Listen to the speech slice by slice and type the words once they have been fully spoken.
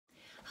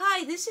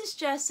Hi, this is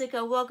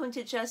Jessica. Welcome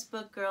to Just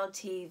Book Girl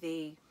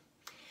TV.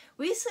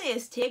 Recently, I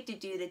was tagged to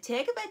do the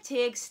Tag About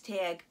Tags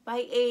tag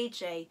by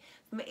AJ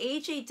from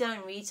AJ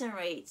Dunn Reads and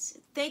Rates.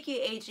 Thank you,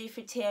 AJ,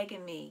 for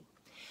tagging me.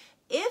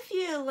 If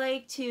you'd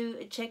like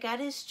to check out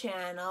his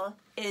channel,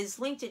 it is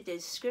linked in the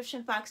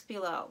description box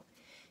below.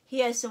 He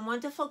has some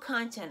wonderful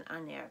content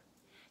on there.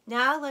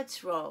 Now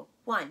let's roll.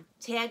 1.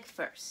 Tag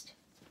first.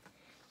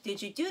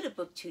 Did you do the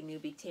BookTube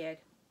newbie tag?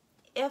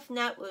 If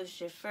not, what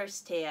was your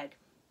first tag?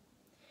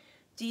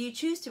 Do you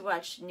choose to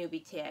watch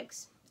newbie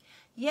tags?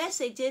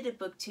 Yes, I did a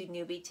BookTube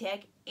newbie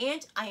tag,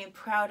 and I am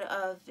proud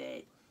of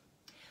it.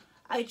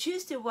 I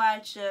choose to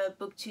watch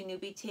BookTube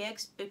newbie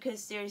tags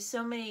because there's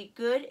so many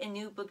good and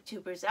new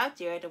booktubers out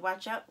there to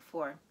watch out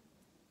for.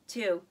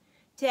 2.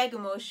 Tag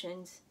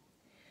emotions.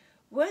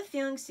 What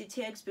feelings do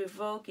tags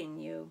provoke in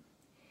you?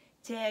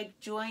 Tag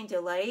joy and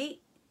delight,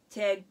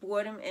 tag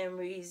boredom and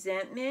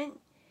resentment,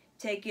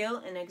 tag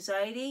guilt and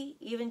anxiety,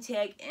 even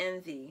tag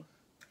envy.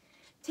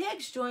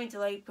 Tags joy and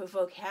delight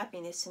provoke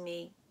happiness in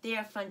me. They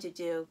are fun to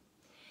do.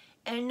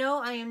 And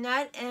no, I am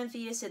not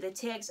envious of the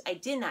tags I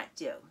did not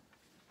do.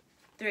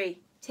 3.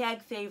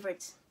 Tag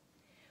favorites.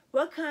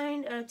 What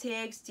kind of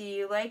tags do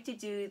you like to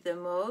do the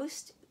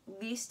most,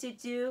 least to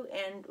do,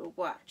 and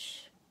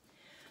watch?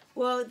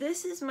 Well,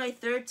 this is my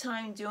third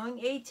time doing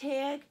a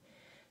tag,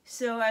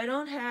 so I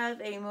don't have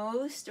a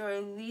most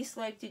or least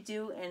like to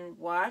do and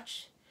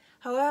watch.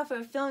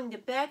 However, filming the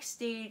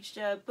backstage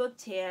book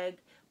tag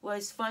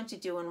was fun to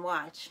do and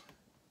watch.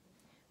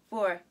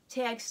 4.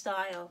 Tag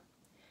style.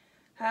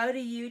 How do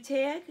you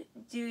tag?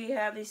 Do you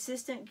have a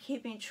system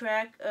keeping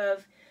track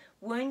of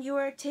when you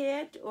are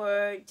tagged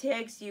or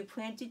tags you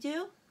plan to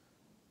do?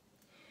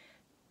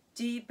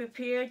 Do you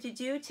prepare to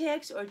do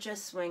tags or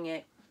just swing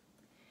it?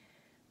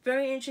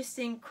 Very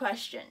interesting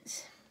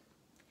questions.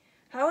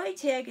 How I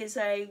tag is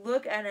I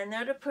look at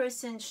another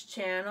person's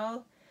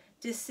channel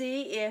to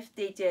see if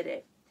they did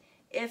it.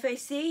 If I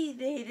see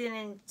they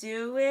didn't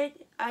do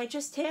it, I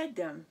just tag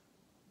them.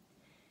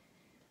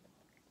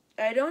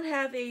 I don't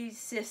have a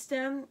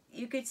system.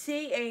 You could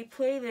see a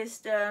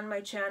playlist on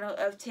my channel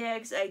of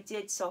tags I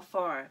did so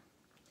far.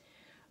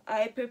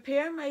 I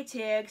prepare my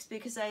tags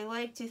because I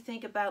like to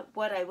think about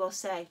what I will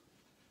say.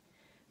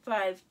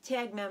 5.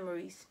 Tag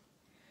memories.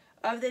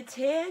 Of the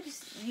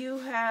tags you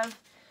have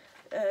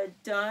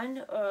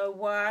done, or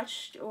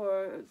watched,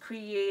 or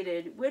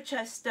created, which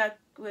has stuck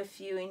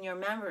with you in your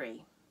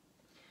memory?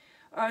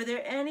 Are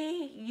there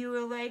any you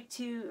would like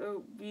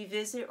to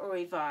revisit or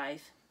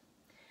revive?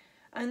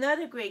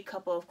 Another great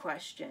couple of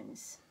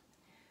questions.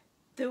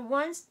 The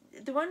one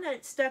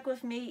that stuck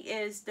with me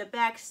is the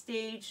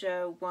backstage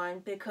one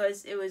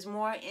because it was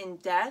more in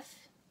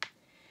depth.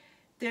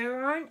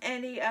 There aren't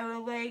any I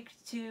would like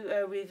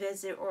to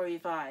revisit or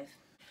revive.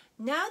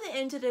 Now the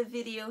end of the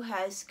video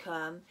has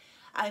come.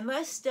 I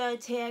must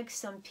tag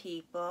some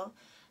people.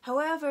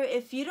 However,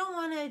 if you don't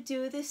want to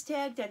do this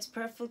tag, that's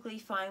perfectly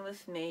fine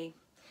with me.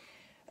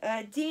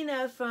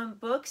 Dina from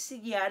Books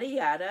Yada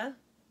Yada,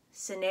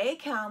 Sanae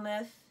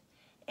Kalmuth,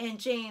 and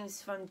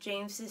James from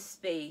James's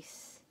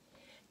Space.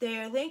 They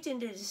are linked in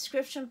the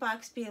description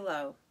box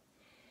below.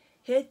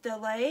 Hit the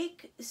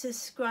like,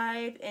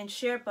 subscribe, and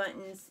share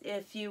buttons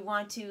if you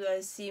want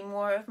to see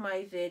more of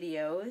my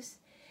videos.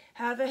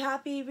 Have a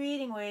happy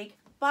reading week.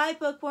 Bye,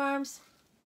 bookworms!